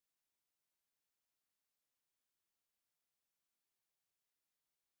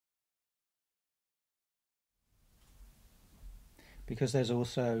Because there's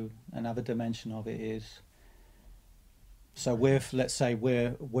also another dimension of it is, so let's say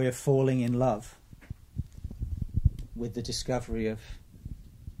we're falling in love with the discovery of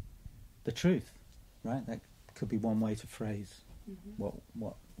the truth, right? That could be one way to phrase what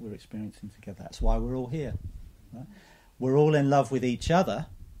we're experiencing together. That's why we're all here, right? We're all in love with each other,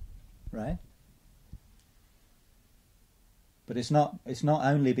 right? But it's not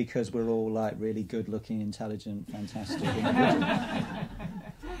only because we're all like really good looking, intelligent, fantastic individuals.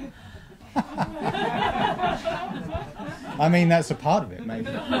 I mean, that's a part of it, maybe.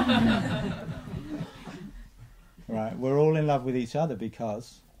 Right, we're all in love with each other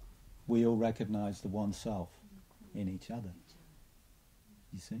because we all recognise the one self in each other.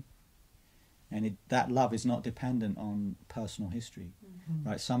 You see? And that love is not dependent on personal history.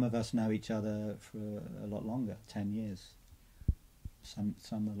 Right, some of us know each other for a lot longer, 10 years. Some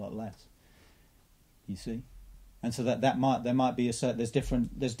a lot less. You see? And so there might be there's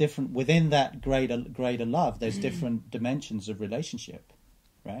different within that greater love, there's different dimensions of relationship,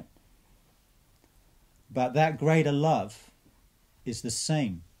 right? But that greater love is the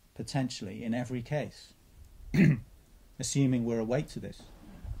same potentially in every case. Assuming we're awake to this.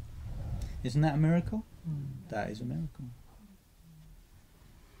 Isn't that a miracle? That is a miracle.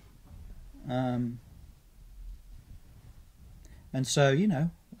 And so,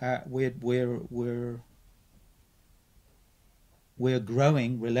 we're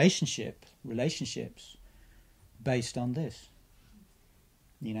growing relationships based on this,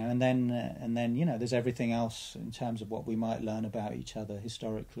 and then there's everything else in terms of what we might learn about each other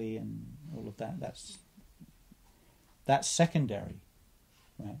historically and all of that. That's secondary,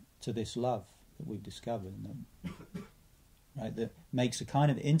 right, to this love that we've discovered, right, that makes a kind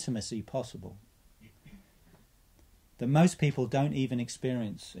of intimacy possible that most people don't even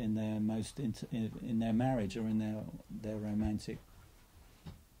experience in their in their marriage or in their romantic,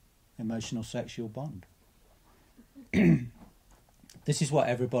 emotional, sexual bond. This is what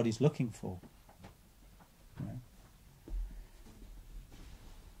everybody's looking for. Right?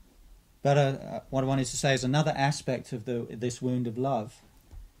 But what I wanted to say is another aspect of this wound of love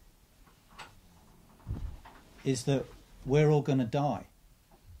is that we're all going to die.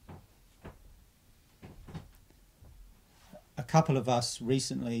 A couple of us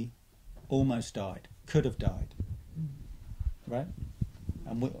recently almost died, could have died, right?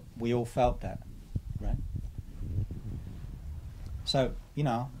 And we all felt that, right? So,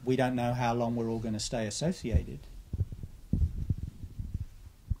 we don't know how long we're all going to stay associated.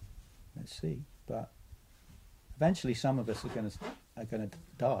 Let's see, but eventually some of us are going to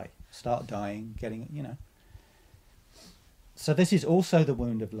die, start dying, getting, So this is also the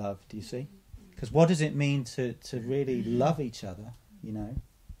wound of love, do you see? Because what does it mean to really love each other,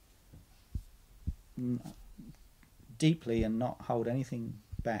 deeply and not hold anything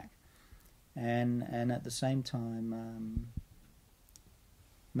back, and at the same time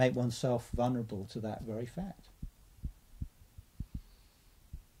make oneself vulnerable to that very fact?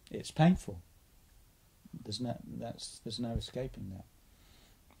 It's painful. There's no escaping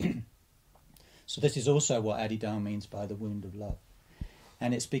that. So this is also what Adidar means by the wound of love,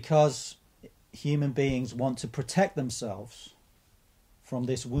 and it's because human beings want to protect themselves from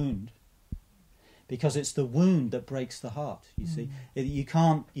this wound, because it's the wound that breaks the heart. You see, you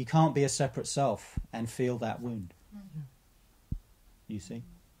can't be a separate self and feel that wound. You see,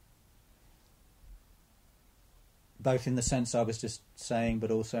 both in the sense I was just saying, but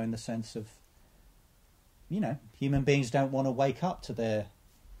also in the sense of, human beings don't want to wake up to their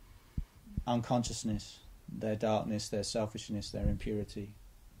unconsciousness, their darkness, their selfishness, their impurity.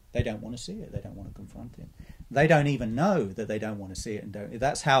 They don't want to see it. They don't want to confront it. They don't even know that they don't want to see it, and don't.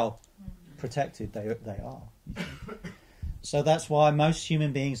 That's how protected they are. So that's why most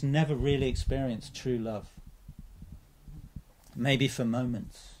human beings never really experience true love. Maybe for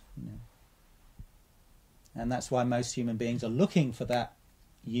moments, and that's why most human beings are looking for that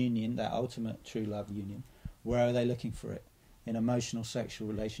union, that ultimate true love union. Where are they looking for it? In emotional, sexual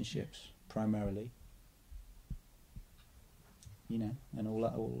relationships, primarily. And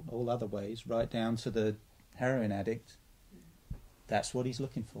all other ways, right down to the heroin addict. That's what he's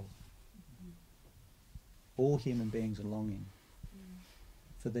looking for. All human beings are longing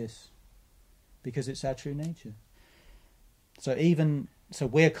for this, because it's our true nature. So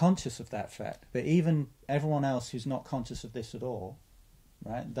we're conscious of that fact, but even everyone else who's not conscious of this at all,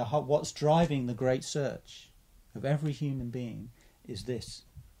 right? What's driving the great search of every human being is this,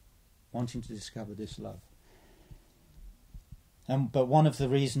 wanting to discover this love. But one of the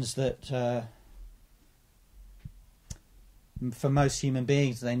reasons that for most human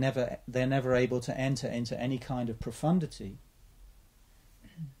beings they're never able to enter into any kind of profundity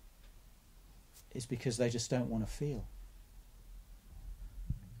is because they just don't want to feel.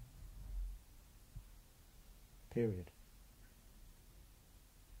 Period.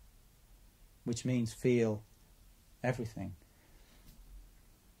 Which means feel everything.